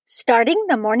Starting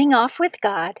the morning off with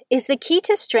God is the key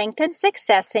to strength and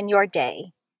success in your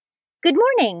day. Good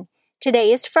morning!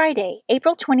 Today is Friday,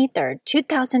 April 23rd,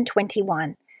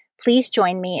 2021. Please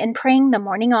join me in praying the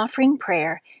morning offering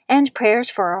prayer and prayers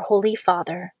for our Holy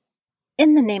Father.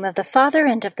 In the name of the Father,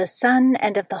 and of the Son,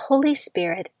 and of the Holy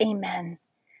Spirit, Amen.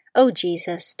 O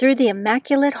Jesus, through the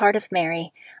Immaculate Heart of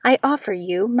Mary, I offer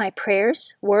you my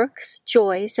prayers, works,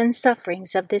 joys, and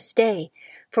sufferings of this day,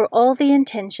 for all the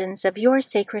intentions of your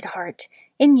Sacred Heart,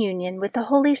 in union with the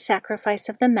holy sacrifice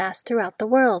of the Mass throughout the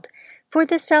world, for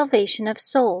the salvation of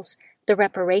souls, the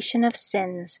reparation of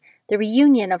sins, the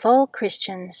reunion of all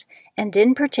Christians, and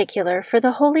in particular for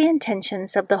the holy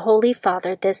intentions of the Holy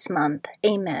Father this month.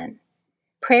 Amen.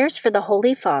 Prayers for the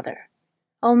Holy Father.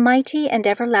 Almighty and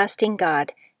everlasting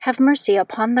God, have mercy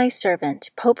upon thy servant,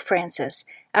 Pope Francis,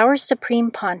 our Supreme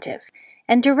Pontiff,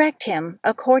 and direct him,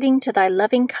 according to thy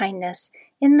loving kindness,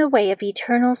 in the way of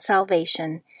eternal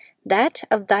salvation, that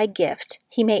of thy gift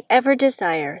he may ever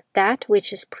desire that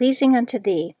which is pleasing unto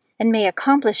thee, and may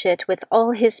accomplish it with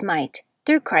all his might,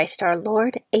 through Christ our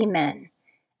Lord. Amen.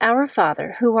 Our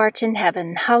Father, who art in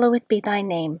heaven, hallowed be thy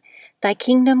name. Thy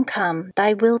kingdom come,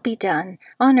 thy will be done,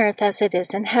 on earth as it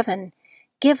is in heaven.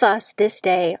 Give us this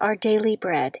day our daily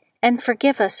bread, and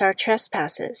forgive us our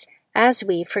trespasses, as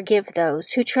we forgive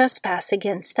those who trespass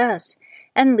against us.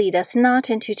 And lead us not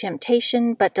into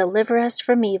temptation, but deliver us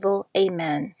from evil.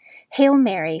 Amen. Hail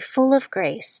Mary, full of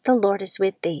grace, the Lord is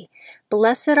with thee.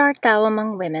 Blessed art thou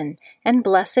among women, and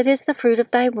blessed is the fruit of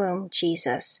thy womb,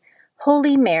 Jesus.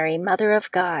 Holy Mary, Mother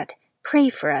of God, pray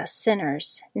for us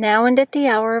sinners, now and at the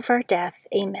hour of our death.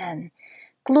 Amen.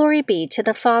 Glory be to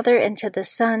the Father, and to the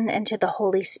Son, and to the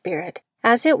Holy Spirit,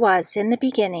 as it was in the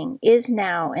beginning, is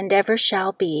now, and ever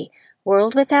shall be,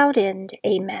 world without end.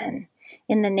 Amen.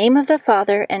 In the name of the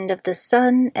Father, and of the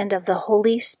Son, and of the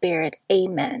Holy Spirit.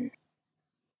 Amen.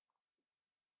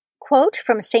 Quote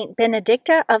from Saint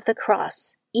Benedicta of the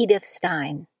Cross, Edith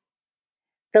Stein.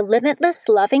 The limitless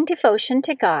loving devotion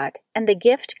to God and the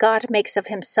gift God makes of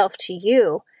himself to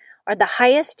you are the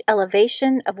highest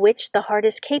elevation of which the heart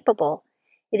is capable.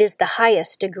 It is the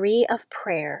highest degree of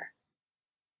prayer.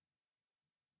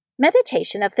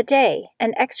 Meditation of the Day,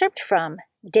 an excerpt from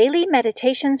Daily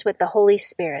Meditations with the Holy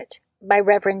Spirit by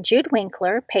Reverend Jude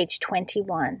Winkler, page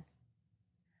 21.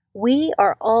 We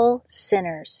are all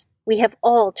sinners. We have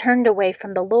all turned away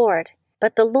from the Lord,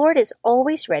 but the Lord is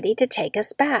always ready to take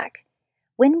us back.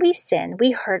 When we sin,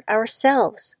 we hurt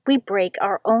ourselves. We break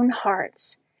our own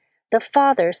hearts. The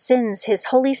Father sends His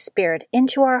Holy Spirit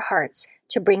into our hearts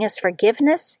to bring us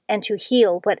forgiveness and to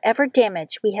heal whatever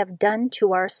damage we have done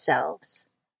to ourselves.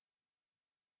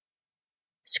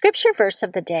 Scripture verse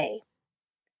of the day.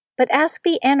 But ask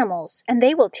the animals, and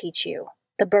they will teach you,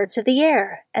 the birds of the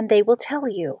air, and they will tell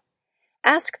you.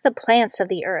 Ask the plants of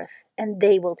the earth, and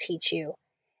they will teach you,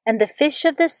 and the fish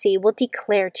of the sea will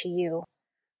declare to you.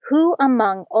 Who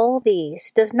among all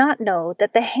these does not know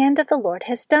that the hand of the Lord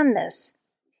has done this?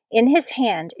 In His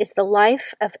hand is the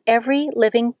life of every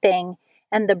living thing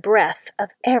and the breath of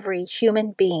every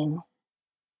human being.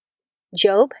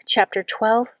 Job chapter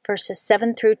 12, verses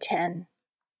 7 through 10.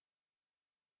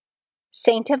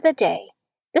 Saint of the Day.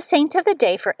 The saint of the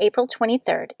day for April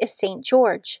 23rd is Saint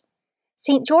George.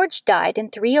 Saint George died in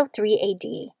 303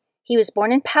 AD. He was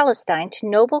born in Palestine to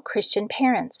noble Christian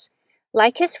parents.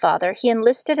 Like his father, he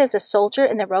enlisted as a soldier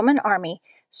in the Roman army,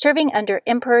 serving under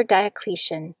Emperor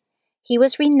Diocletian. He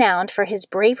was renowned for his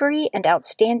bravery and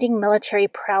outstanding military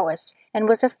prowess, and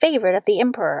was a favorite of the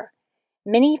emperor.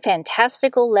 Many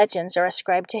fantastical legends are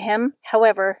ascribed to him,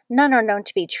 however, none are known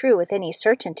to be true with any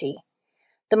certainty.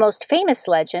 The most famous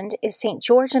legend is St.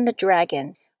 George and the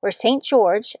Dragon, where St.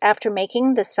 George, after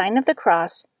making the sign of the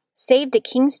cross, saved a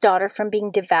king's daughter from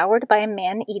being devoured by a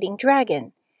man-eating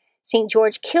dragon. St.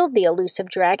 George killed the elusive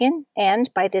dragon and,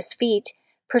 by this feat,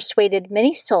 persuaded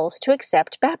many souls to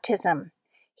accept baptism.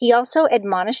 He also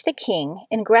admonished the king,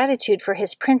 in gratitude for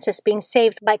his princess being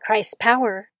saved by Christ's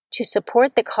power, to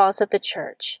support the cause of the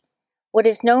Church. What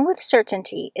is known with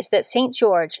certainty is that St.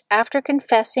 George, after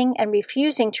confessing and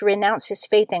refusing to renounce his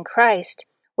faith in Christ,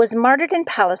 was martyred in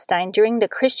Palestine during the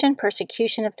Christian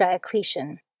persecution of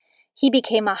Diocletian. He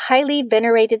became a highly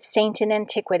venerated saint in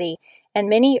antiquity, and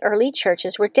many early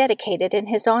churches were dedicated in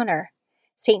his honor.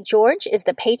 St. George is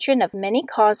the patron of many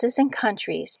causes and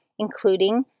countries,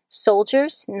 including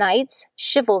soldiers, knights,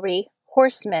 chivalry,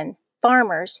 horsemen,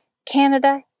 farmers,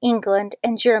 Canada, England,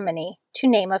 and Germany, to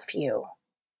name a few.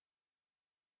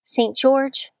 St.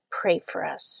 George, pray for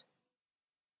us.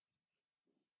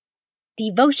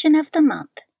 Devotion of the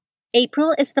Month.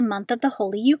 April is the month of the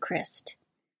Holy Eucharist.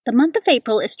 The month of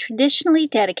April is traditionally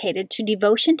dedicated to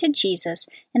devotion to Jesus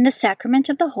and the sacrament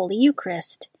of the Holy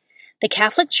Eucharist. The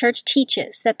Catholic Church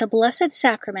teaches that the Blessed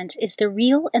Sacrament is the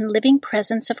real and living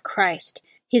presence of Christ,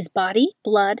 His body,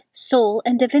 blood, soul,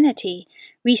 and divinity,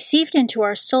 received into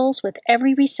our souls with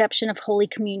every reception of Holy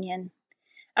Communion.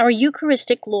 Our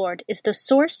Eucharistic Lord is the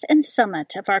source and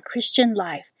summit of our Christian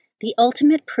life, the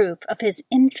ultimate proof of His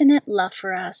infinite love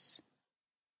for us.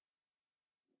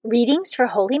 Readings for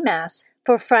Holy Mass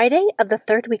for Friday of the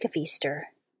third week of Easter.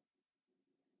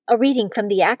 A reading from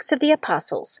the Acts of the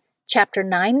Apostles, chapter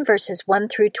 9, verses 1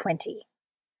 through 20.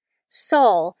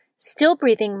 Saul, still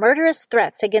breathing murderous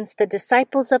threats against the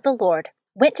disciples of the Lord,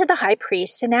 went to the high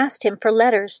priest and asked him for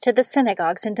letters to the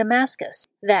synagogues in Damascus,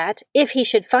 that, if he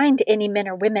should find any men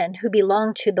or women who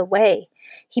belonged to the way,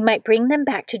 he might bring them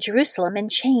back to Jerusalem in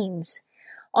chains.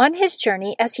 On his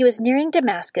journey, as he was nearing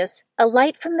Damascus, a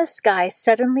light from the sky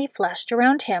suddenly flashed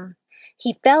around him.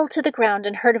 He fell to the ground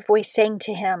and heard a voice saying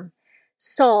to him,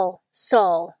 "Saul,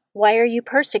 Saul, why are you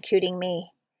persecuting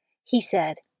me?" He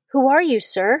said, "Who are you,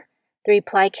 sir?" The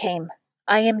reply came,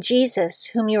 "I am Jesus,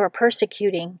 whom you are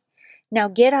persecuting. Now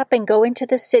get up and go into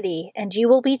the city, and you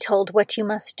will be told what you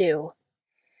must do."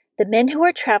 The men who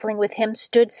were traveling with him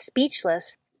stood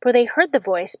speechless, for they heard the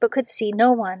voice but could see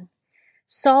no one.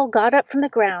 Saul got up from the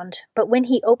ground, but when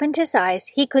he opened his eyes,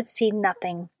 he could see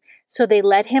nothing. So they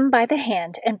led him by the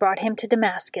hand and brought him to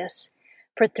Damascus.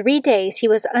 For 3 days he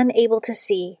was unable to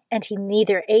see, and he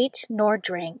neither ate nor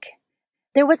drank.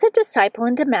 There was a disciple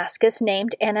in Damascus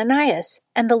named Ananias,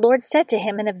 and the Lord said to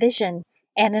him in a vision,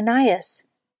 "Ananias."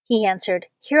 He answered,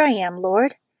 "Here I am,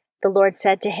 Lord." The Lord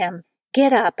said to him,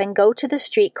 "Get up and go to the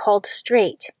street called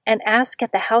Straight, and ask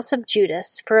at the house of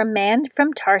Judas for a man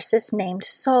from Tarsus named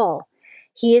Saul.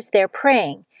 He is there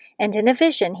praying, and in a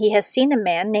vision he has seen a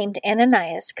man named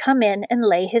Ananias come in and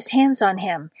lay his hands on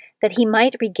him, that he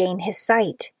might regain his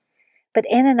sight." But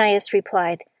Ananias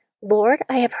replied, "Lord,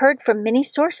 I have heard from many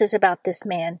sources about this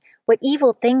man, what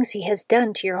evil things he has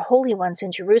done to your holy ones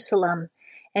in Jerusalem.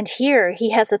 And here he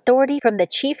has authority from the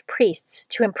chief priests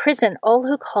to imprison all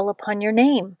who call upon your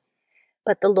name."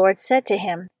 But the Lord said to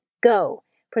him, "Go,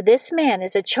 for this man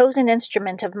is a chosen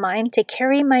instrument of mine to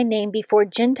carry my name before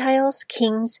Gentiles,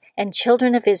 kings, and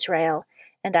children of Israel,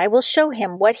 and I will show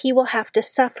him what he will have to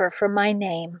suffer for my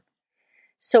name."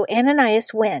 So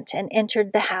Ananias went and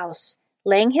entered the house.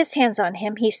 Laying his hands on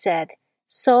him, he said,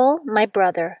 "Saul, my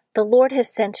brother, the Lord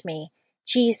has sent me,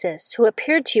 Jesus, who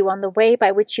appeared to you on the way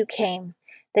by which you came,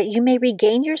 that you may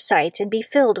regain your sight and be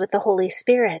filled with the Holy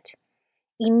Spirit."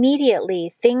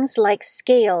 Immediately things like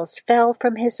scales fell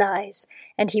from his eyes,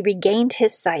 and he regained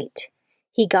his sight.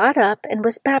 He got up and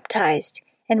was baptized,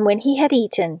 and when he had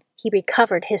eaten, he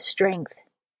recovered his strength.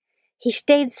 He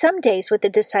stayed some days with the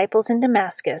disciples in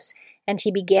Damascus, and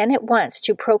he began at once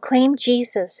to proclaim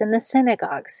Jesus in the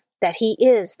synagogues, that he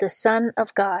is the Son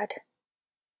of God.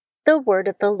 The Word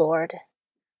of the Lord.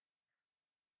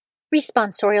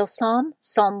 Responsorial Psalm,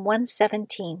 Psalm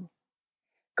 117.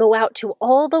 Go out to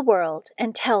all the world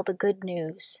and tell the good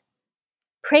news.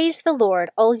 Praise the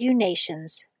Lord, all you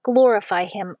nations. Glorify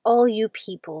him, all you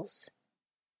peoples.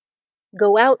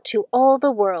 Go out to all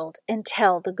the world and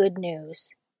tell the good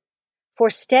news. For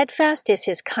steadfast is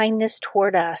his kindness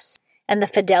toward us, and the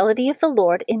fidelity of the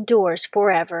Lord endures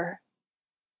forever.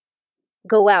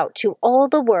 Go out to all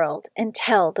the world and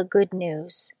tell the good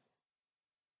news.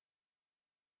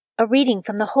 A reading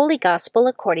from the Holy Gospel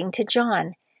according to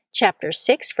John, chapter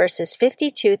 6, verses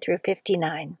 52 through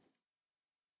 59.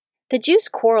 The Jews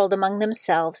quarreled among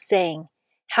themselves, saying,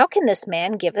 "How can this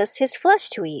man give us his flesh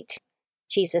to eat?"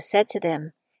 Jesus said to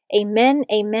them, "Amen,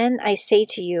 amen, I say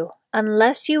to you,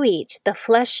 unless you eat the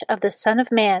flesh of the Son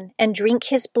of Man and drink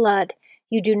his blood,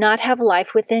 you do not have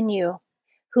life within you.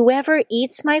 Whoever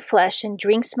eats my flesh and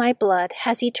drinks my blood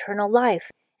has eternal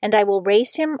life, and I will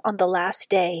raise him on the last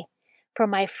day. For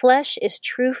my flesh is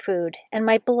true food, and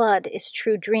my blood is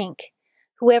true drink.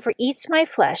 Whoever eats my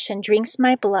flesh and drinks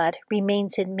my blood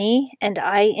remains in me, and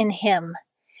I in him.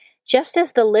 Just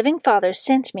as the living Father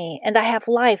sent me, and I have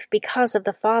life because of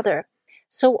the Father,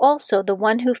 so also the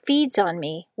one who feeds on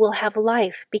me will have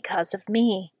life because of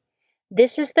me.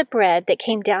 This is the bread that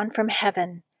came down from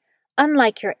heaven.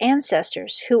 Unlike your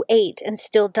ancestors who ate and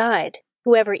still died,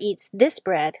 whoever eats this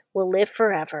bread will live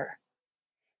forever."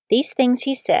 These things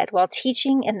he said while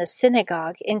teaching in the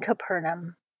synagogue in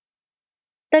Capernaum.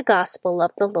 The Gospel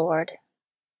of the Lord.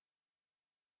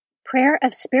 Prayer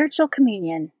of Spiritual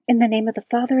Communion. In the name of the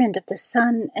Father, and of the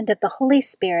Son, and of the Holy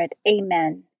Spirit.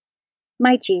 Amen.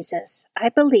 My Jesus, I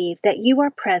believe that you are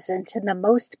present in the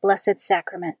most blessed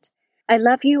sacrament. I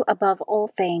love you above all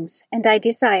things, and I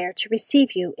desire to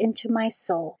receive you into my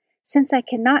soul. Since I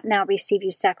cannot now receive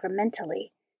you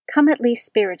sacramentally, come at least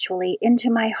spiritually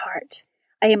into my heart.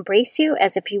 I embrace you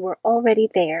as if you were already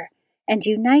there, and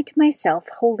unite myself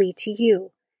wholly to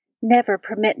you. Never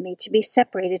permit me to be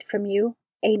separated from you.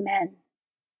 Amen.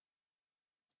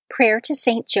 Prayer to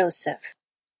Saint Joseph.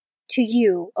 To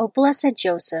you, O blessed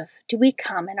Joseph, do we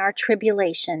come in our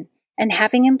tribulation, and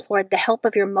having implored the help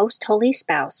of your most holy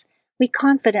spouse, we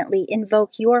confidently invoke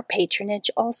your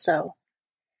patronage also.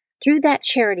 Through that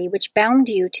charity which bound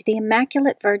you to the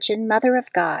Immaculate Virgin Mother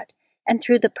of God, and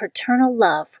through the paternal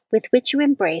love with which you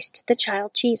embraced the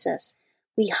child Jesus,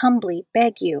 we humbly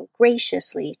beg you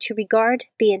graciously to regard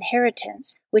the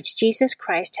inheritance which Jesus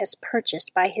Christ has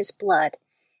purchased by his blood,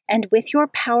 and with your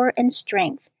power and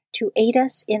strength to aid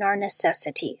us in our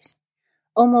necessities.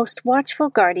 O most watchful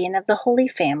guardian of the Holy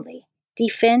Family,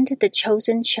 defend the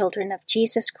chosen children of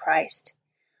Jesus Christ.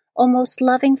 O most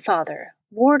loving Father,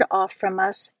 ward off from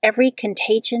us every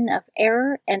contagion of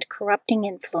error and corrupting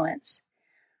influence.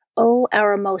 O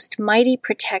our most mighty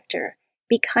protector,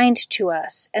 be kind to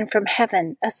us, and from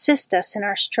heaven assist us in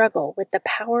our struggle with the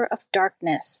power of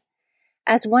darkness.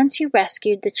 As once you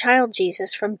rescued the child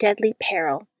Jesus from deadly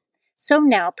peril, so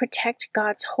now protect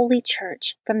God's holy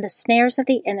church from the snares of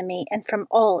the enemy and from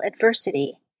all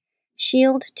adversity.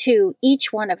 Shield, too,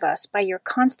 each one of us by your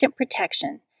constant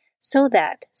protection, so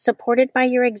that, supported by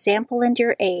your example and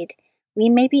your aid, we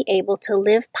may be able to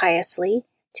live piously,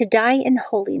 to die in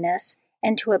holiness,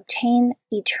 and to obtain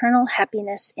eternal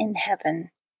happiness in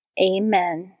heaven.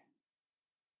 Amen.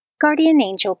 Guardian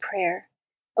Angel Prayer.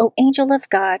 O angel of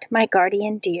God, my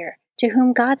guardian dear, to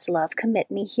whom God's love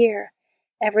commit me here,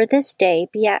 ever this day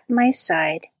be at my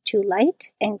side, to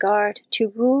light and guard,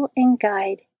 to rule and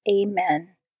guide.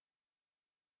 Amen.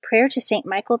 Prayer to Saint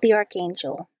Michael the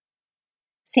Archangel.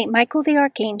 Saint Michael the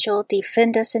Archangel,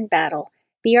 defend us in battle,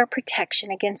 be our protection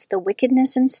against the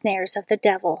wickedness and snares of the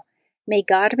devil. May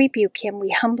God rebuke him,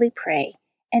 we humbly pray.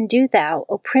 And do thou,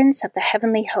 O Prince of the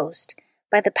heavenly host,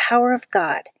 by the power of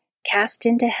God, cast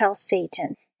into hell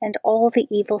Satan and all the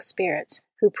evil spirits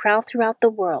who prowl throughout the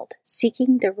world,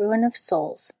 seeking the ruin of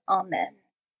souls. Amen.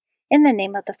 In the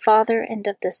name of the Father, and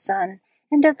of the Son,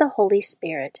 and of the Holy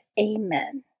Spirit.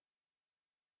 Amen.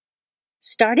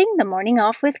 Starting the morning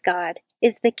off with God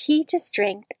is the key to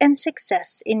strength and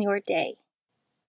success in your day.